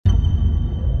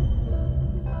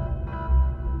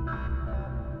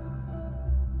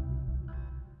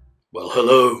Well,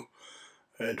 hello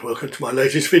and welcome to my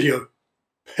latest video,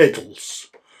 pedals.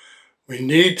 We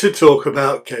need to talk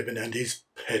about Kevin and his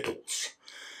pedals.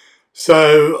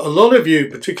 So a lot of you,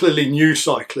 particularly new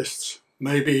cyclists,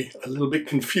 may be a little bit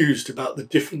confused about the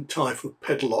different type of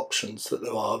pedal options that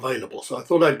there are available. So I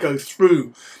thought I'd go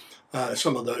through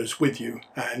some of those with you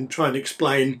and try and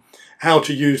explain how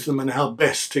to use them and how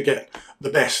best to get the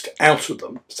best out of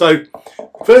them. So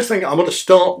first thing, I want to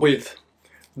start with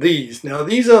these. Now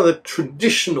these are the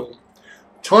traditional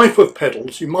type of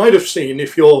pedals you might have seen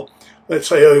if you're, let's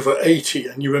say, over 80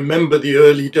 and you remember the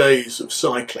early days of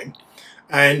cycling.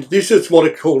 And this is what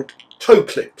are called toe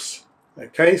clips.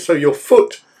 Okay, so your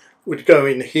foot would go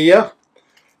in here,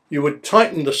 you would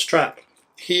tighten the strap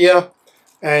here,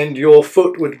 and your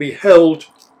foot would be held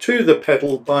to the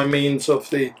pedal by means of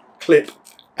the clip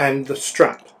and the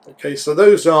strap. Okay, so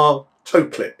those are toe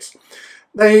clips.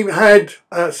 They had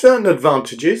certain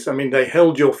advantages. I mean, they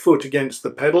held your foot against the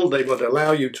pedal. They would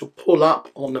allow you to pull up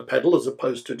on the pedal as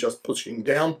opposed to just pushing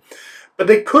down. But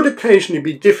they could occasionally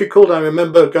be difficult. I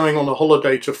remember going on a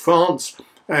holiday to France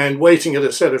and waiting at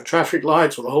a set of traffic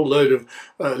lights with a whole load of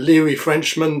leery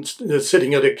Frenchmen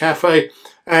sitting at a cafe.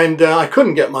 And I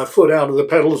couldn't get my foot out of the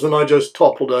pedals and I just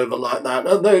toppled over like that.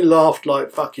 And they laughed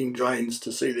like fucking drains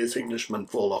to see this Englishman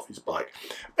fall off his bike.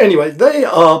 Anyway, they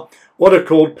are what are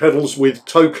called pedals with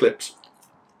toe clips.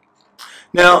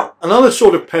 Now, another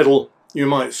sort of pedal you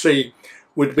might see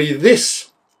would be this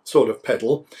sort of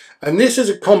pedal. And this is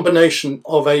a combination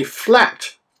of a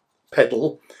flat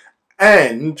pedal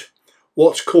and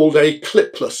what's called a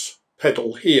clipless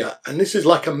pedal here. And this is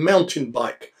like a mountain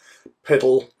bike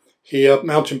pedal here,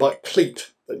 mountain bike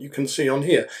cleat that you can see on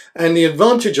here. And the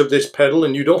advantage of this pedal,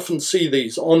 and you'd often see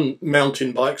these on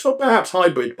mountain bikes or perhaps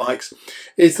hybrid bikes,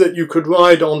 is that you could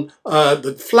ride on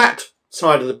the flat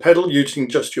side of the pedal using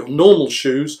just your normal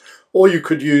shoes, or you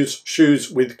could use shoes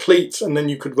with cleats and then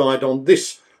you could ride on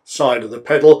this side of the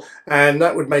pedal, and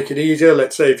that would make it easier.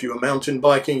 Let's say if you were mountain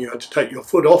biking, you had to take your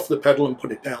foot off the pedal and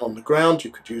put it down on the ground,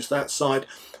 you could use that side,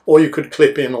 or you could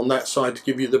clip in on that side to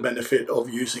give you the benefit of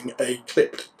using a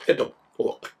clipped pedal,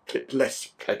 or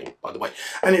clipless pedal, by the way.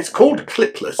 And it's called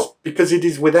clipless because it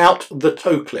is without the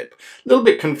toe clip. A little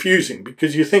bit confusing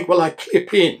because you think, well, I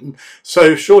clip in,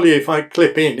 so surely if I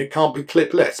clip in, it can't be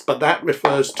clipless, but that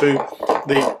refers to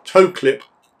the toe clip,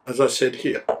 as I said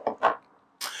here.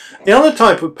 The other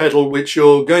type of pedal which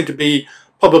you're going to be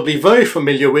probably very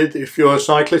familiar with if you're a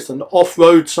cyclist, an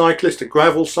off-road cyclist, a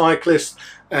gravel cyclist,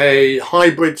 a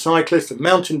hybrid cyclist, a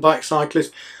mountain bike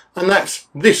cyclist, and that's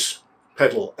this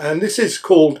pedal. And this is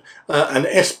called an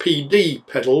SPD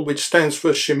pedal, which stands for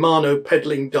Shimano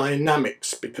Pedaling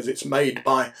Dynamics, because it's made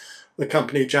by the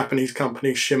company, Japanese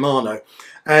company Shimano.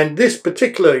 And this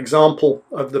particular example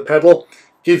of the pedal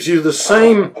gives you the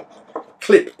same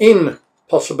clip-in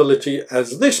possibility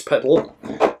as this pedal,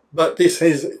 but this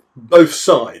is both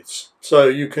sides. So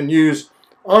you can use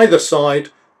either side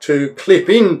to clip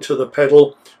into the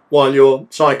pedal while you're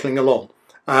cycling along.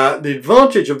 The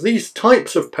advantage of these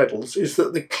types of pedals is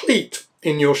that the cleat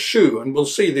in your shoe, and we'll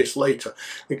see this later,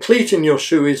 the cleat in your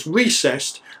shoe is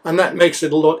recessed, and that makes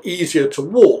it a lot easier to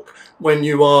walk when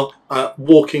you are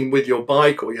walking with your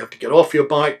bike, or you have to get off your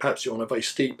bike, perhaps you're on a very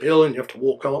steep hill and you have to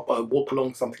walk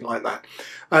along, something like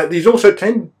that. These also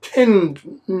tend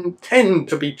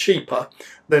to be cheaper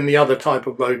than the other type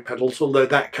of road pedals, although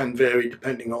that can vary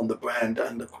depending on the brand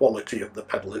and the quality of the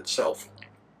pedal itself.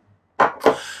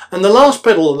 And the last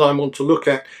pedal that I want to look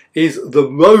at is the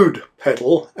road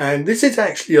pedal, and this is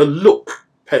actually a Look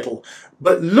pedal.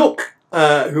 But Look,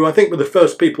 who I think were the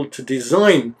first people to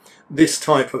design this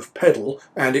type of pedal,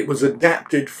 and it was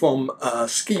adapted from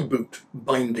ski boot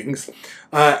bindings,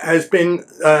 has been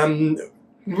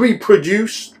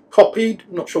reproduced, copied,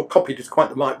 I'm not sure copied is quite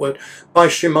the right word, by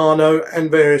Shimano and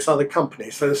various other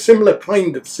companies. So a similar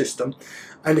kind of system.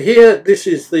 And here, this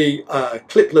is the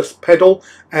clipless pedal,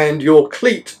 and your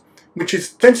cleat, which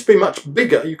tends to be much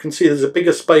bigger. You can see there's a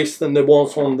bigger space than there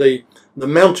was on the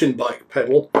mountain bike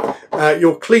pedal.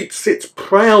 Your cleat sits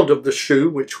proud of the shoe,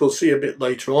 which we'll see a bit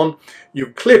later on. You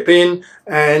clip in,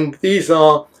 and these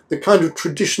are the kind of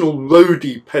traditional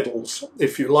roadie pedals,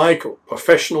 if you like, or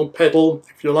professional pedal,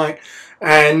 if you like.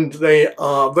 And they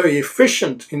are very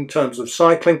efficient in terms of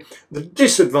cycling. The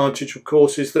disadvantage, of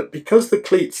course, is that because the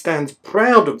cleat stands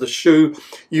proud of the shoe,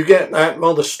 you get that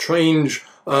rather strange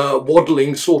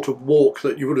waddling sort of walk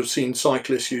that you would have seen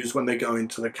cyclists use when they go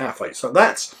into the cafe. So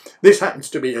this happens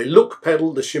to be a look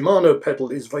pedal. The Shimano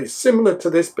pedal is very similar to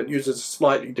this, but uses a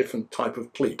slightly different type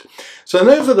of cleat. So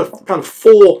those are the kind of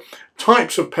 4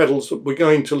 types of pedals that we're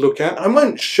going to look at. I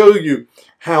won't show you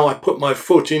how I put my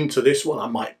foot into this. Well, I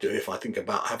might do if I think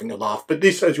about having a laugh, but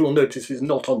this, as you will notice, is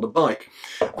not on the bike.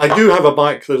 I do have a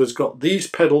bike that has got these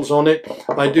pedals on it.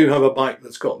 I do have a bike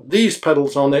that's got these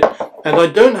pedals on it, and I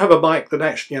don't have a bike that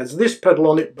actually has this pedal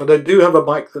on it, but I do have a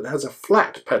bike that has a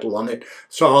flat pedal on it,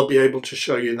 so I'll be able to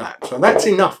show you that. So that's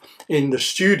enough in the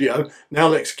studio. Now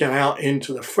let's get out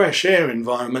into the fresh air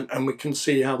environment and we can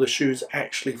see how the shoes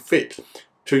actually fit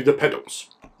to the pedals.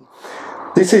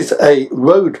 This is a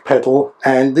road pedal,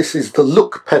 and this is the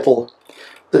look pedal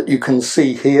that you can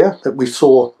see here that we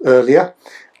saw earlier.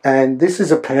 And this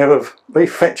is a pair of very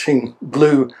fetching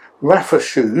blue Rafa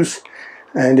shoes,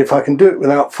 and if I can do it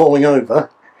without falling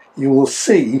over, you will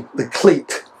see the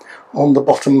cleat on the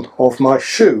bottom of my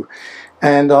shoe.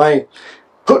 And I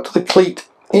put the cleat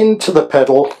into the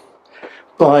pedal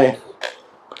by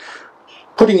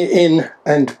putting it in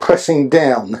and pressing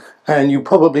down, and you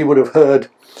probably would have heard,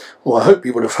 well, I hope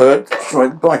you would have heard, sorry,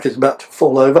 the bike is about to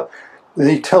fall over,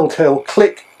 the telltale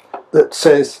click that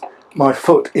says my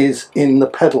foot is in the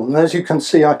pedal. And as you can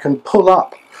see, I can pull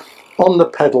up on the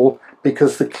pedal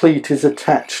because the cleat is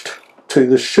attached to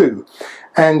the shoe.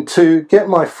 And to get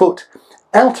my foot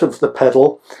out of the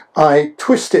pedal, I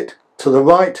twist it to the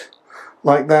right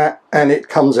like that, and it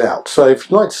comes out. So if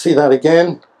you'd like to see that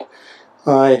again,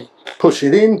 I push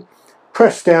it in,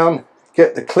 press down,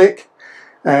 get the click.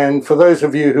 And for those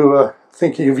of you who are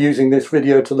thinking of using this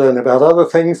video to learn about other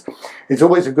things, it's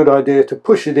always a good idea to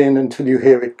push it in until you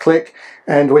hear it click,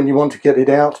 and when you want to get it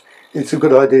out, it's a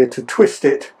good idea to twist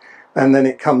it, and then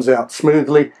it comes out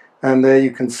smoothly. And there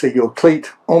you can see your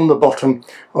cleat on the bottom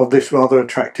of this rather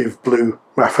attractive blue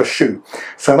Rafa shoe.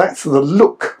 So that's the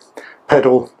look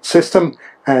pedal system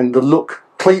and the look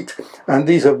cleat, and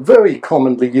these are very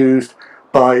commonly used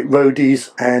by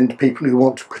roadies and people who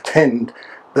want to pretend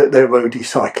that they're roadie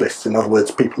cyclists, in other words,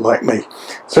 people like me.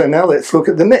 So now let's look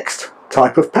at the next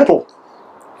type of pedal.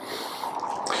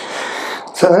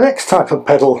 So the next type of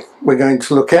pedal we're going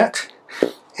to look at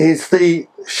is the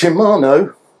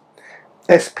Shimano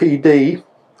SPD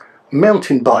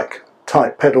mountain bike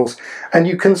type pedals, and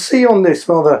you can see on this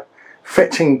rather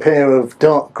fetching pair of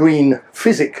dark green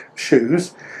Physic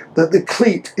shoes that the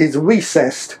cleat is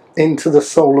recessed into the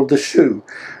sole of the shoe,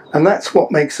 and that's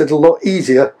what makes it a lot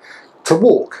easier to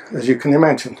walk, as you can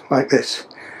imagine, like this.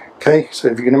 Okay, so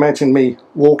if you can imagine me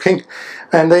walking,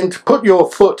 and then to put your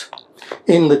foot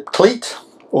in the cleat,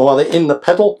 or rather in the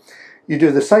pedal, you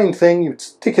do the same thing. You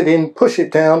stick it in, push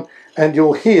it down, and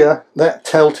you'll hear that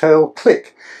telltale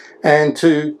click. And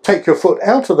to take your foot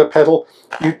out of the pedal,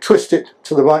 you twist it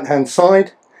to the right hand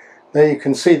side. There you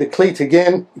can see the cleat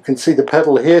again, you can see the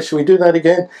pedal here. Shall we do that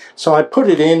again? So I put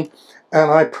it in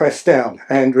and I press down,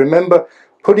 and remember,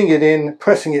 putting it in,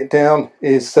 pressing it down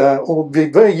is all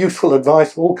very useful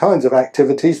advice for all kinds of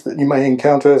activities that you may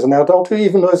encounter as an adult, or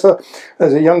even as a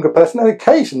younger person, and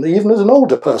occasionally even as an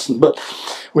older person, but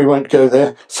we won't go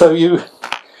there. So you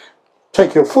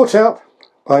take your foot out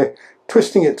by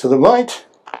twisting it to the right,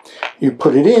 you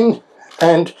put it in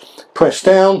and press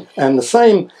down, and the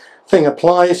same thing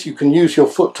applies. You can use your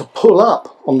foot to pull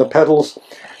up on the pedals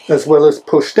as well as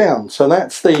push down. So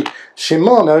that's the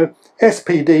Shimano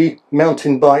SPD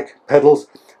mountain bike pedals.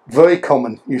 Very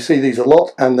common. You see these a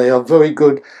lot, and they are very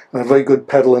good, and a very good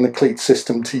pedal and a cleat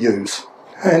system to use.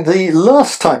 And the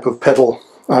last type of pedal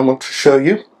I want to show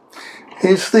you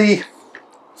is the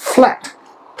flat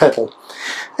pedal.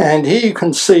 And here you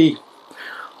can see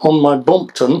on my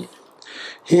Brompton,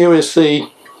 here is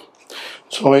the,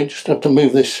 sorry, just have to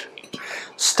move this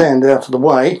stand out of the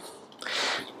way.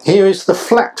 Here is the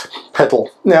flat pedal.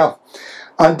 Now,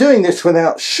 I'm doing this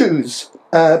without shoes,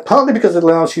 partly because it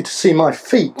allows you to see my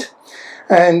feet.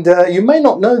 And you may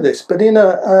not know this, but in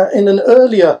an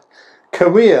earlier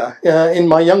career, in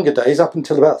my younger days, up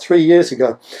until about 3 years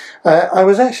ago, I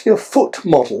was actually a foot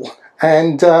model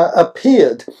and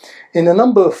appeared in a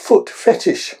number of foot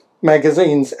fetish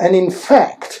magazines, and in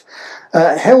fact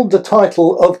held the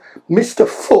title of Mr.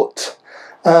 Foot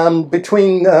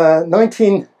between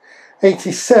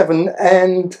 1987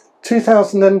 and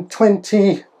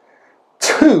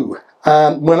 2022,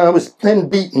 when I was then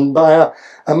beaten by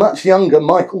a much younger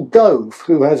Michael Gove,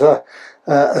 who has a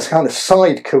kind of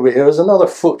side career as another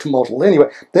foot model.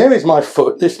 Anyway, there is my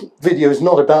foot. This video is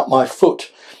not about my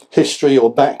foot history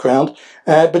or background,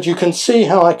 but you can see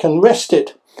how I can rest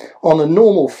it on a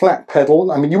normal flat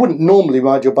pedal. I mean, you wouldn't normally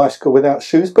ride your bicycle without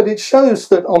shoes, but it shows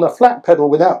that on a flat pedal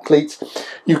without cleats,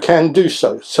 you can do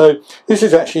so. So this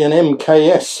is actually an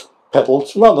MKS pedal.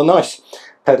 It's a rather nice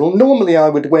pedal. Normally I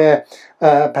would wear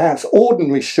perhaps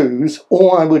ordinary shoes,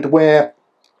 or I would wear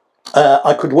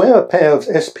I could wear a pair of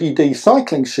SPD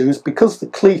cycling shoes because the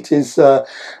cleat is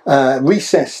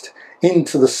recessed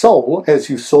into the sole. As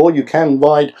you saw, you can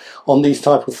ride on these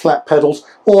type of flat pedals,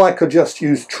 or I could just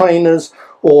use trainers,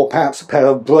 or perhaps a pair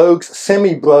of brogues,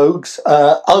 semi-brogues,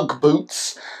 Ugg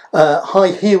boots,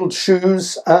 high-heeled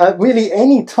shoes, really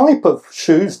any type of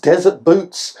shoes, desert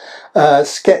boots,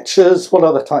 Skechers. What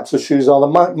other types of shoes are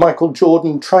there? Michael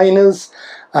Jordan trainers,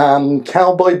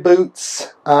 cowboy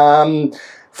boots,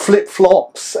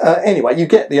 flip-flops. Anyway, you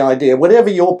get the idea. Whatever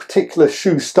your particular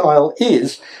shoe style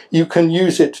is, you can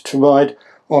use it to ride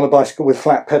on a bicycle with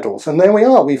flat pedals. And there we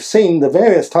are. We've seen the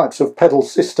various types of pedal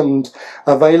systems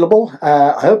available.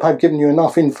 I hope I've given you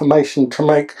enough information to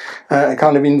make a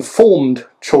kind of informed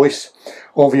choice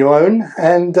of your own,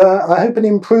 and I hope it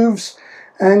improves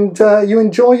and you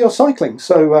enjoy your cycling.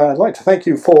 So I'd like to thank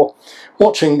you for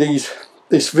watching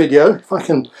this video. If I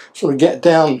can sort of get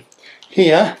down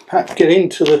here, perhaps get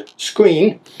into the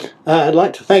screen. I'd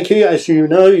like to thank you. As you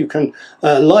know, you can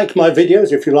like my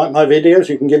videos. If you like my videos,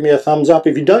 you can give me a thumbs up.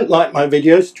 If you don't like my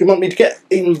videos, do you want me to get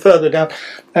even further down?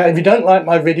 If you don't like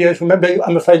my videos, remember,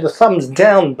 I'm afraid the thumbs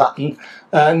down button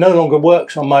no longer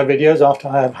works on my videos after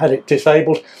I have had it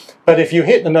disabled. But if you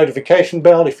hit the notification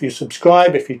bell, if you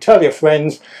subscribe, if you tell your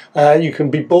friends, you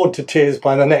can be bored to tears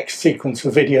by the next sequence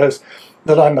of videos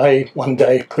that I may one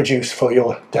day produce for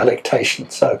your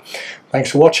delectation. So thanks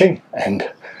for watching, and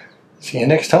see you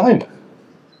next time.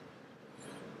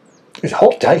 It's a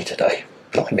hot day today.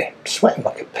 Blimey, I'm sweating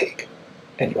like a pig.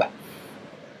 Anyway,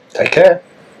 take care.